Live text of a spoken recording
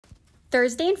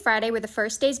Thursday and Friday were the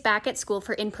first days back at school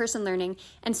for in-person learning,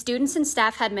 and students and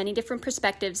staff had many different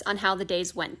perspectives on how the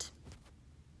days went.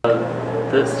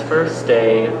 This first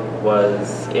day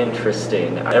was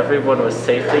interesting. Everyone was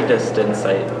safely distanced,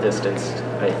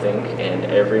 I think, and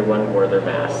everyone wore their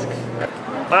mask.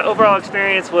 My overall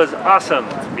experience was awesome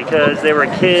because they were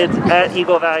kids at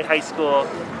Eagle Valley High School,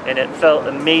 and it felt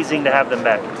amazing to have them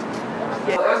back.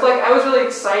 Yeah, I was really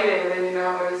excited, and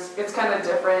it's kind of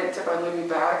different to finally be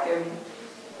back, and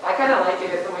I kind of like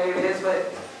it the way it is,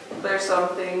 but there's some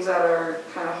things that are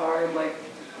kind of hard, like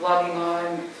logging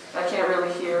on. I can't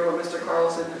really hear what Mr.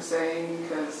 Carlson is saying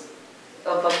because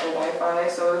of like the Wi-Fi,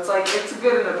 so it's a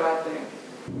good and a bad thing.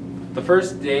 The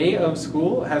first day of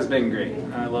school has been great.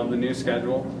 I love the new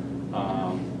schedule.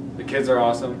 The kids are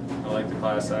awesome. I like the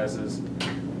class sizes,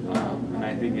 and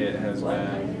I think it has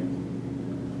been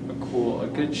a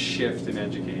good shift in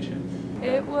education.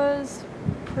 It was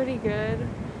pretty good.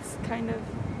 It's kind of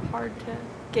hard to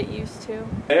get used to.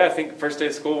 Yeah, I think the first day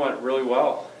of school went really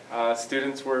well.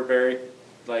 Students were very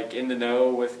in the know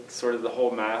with sort of the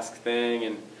whole mask thing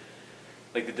and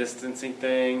the distancing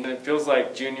thing. And it feels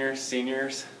like juniors,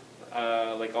 seniors,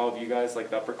 like all of you guys, the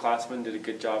upperclassmen, did a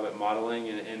good job at modeling,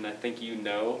 and I think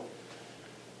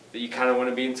that you kind of want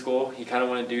to be in school. You kind of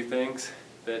want to do things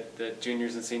that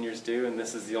juniors and seniors do, and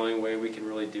this is the only way we can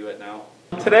really do it now.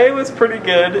 Today was pretty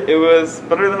good. It was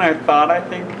better than I thought, I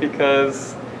think,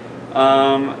 because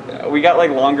we got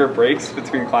longer breaks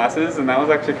between classes, and that was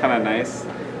actually kind of nice.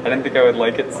 I didn't think I would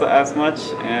like it as much,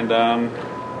 and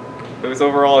it was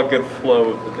overall a good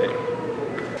flow of the day.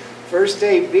 First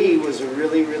day B was a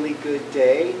really, really good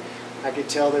day. I could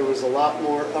tell there was a lot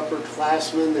more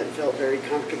upperclassmen that felt very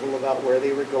comfortable about where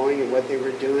they were going and what they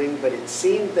were doing, but it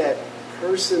seemed that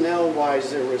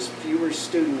personnel-wise there was fewer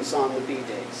students on the B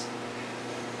days.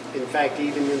 In fact,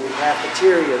 even in the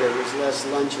cafeteria there was less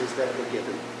lunches that were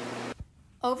given.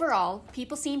 Overall,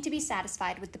 people seem to be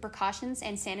satisfied with the precautions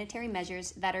and sanitary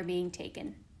measures that are being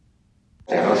taken.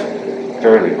 Yeah, it was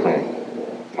fairly clean,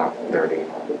 not dirty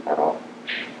at all.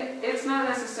 It's not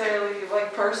necessarily,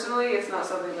 personally, it's not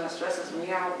something that stresses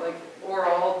me out. We're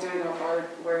all doing our part,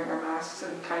 wearing our masks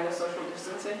and kind of social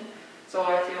distancing. So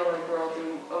I feel like we're all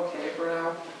doing okay for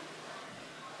now.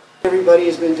 Everybody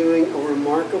has been doing a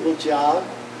remarkable job,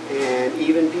 and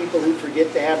even people who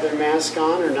forget to have their mask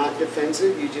on are not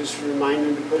defensive. You just remind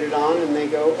them to put it on and they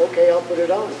go, okay, I'll put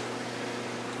it on.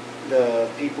 The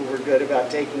people were good about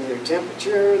taking their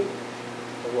temperature.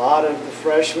 A lot of the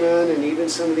freshmen and even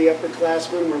some of the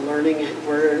upperclassmen were learning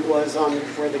where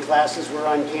the classes were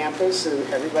on campus,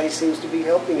 and everybody seems to be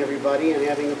helping everybody and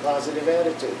having a positive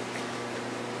attitude.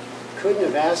 Couldn't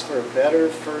have asked for a better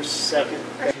second.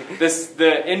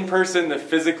 The in-person, the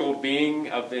physical being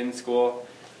of the in-school,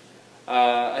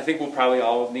 I think we'll probably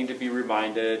all need to be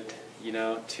reminded,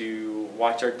 to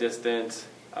watch our distance,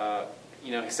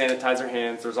 sanitize our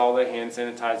hands. There's all the hand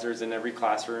sanitizers in every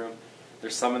classroom.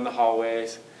 There's some in the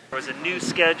hallways. There was a new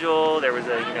schedule. There was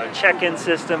a check-in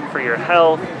system for your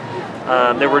health.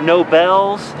 There were no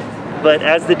bells, but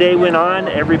as the day went on,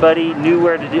 everybody knew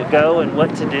where to go and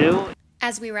what to do.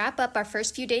 As we wrap up our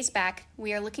first few days back,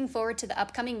 we are looking forward to the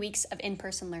upcoming weeks of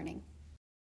in-person learning.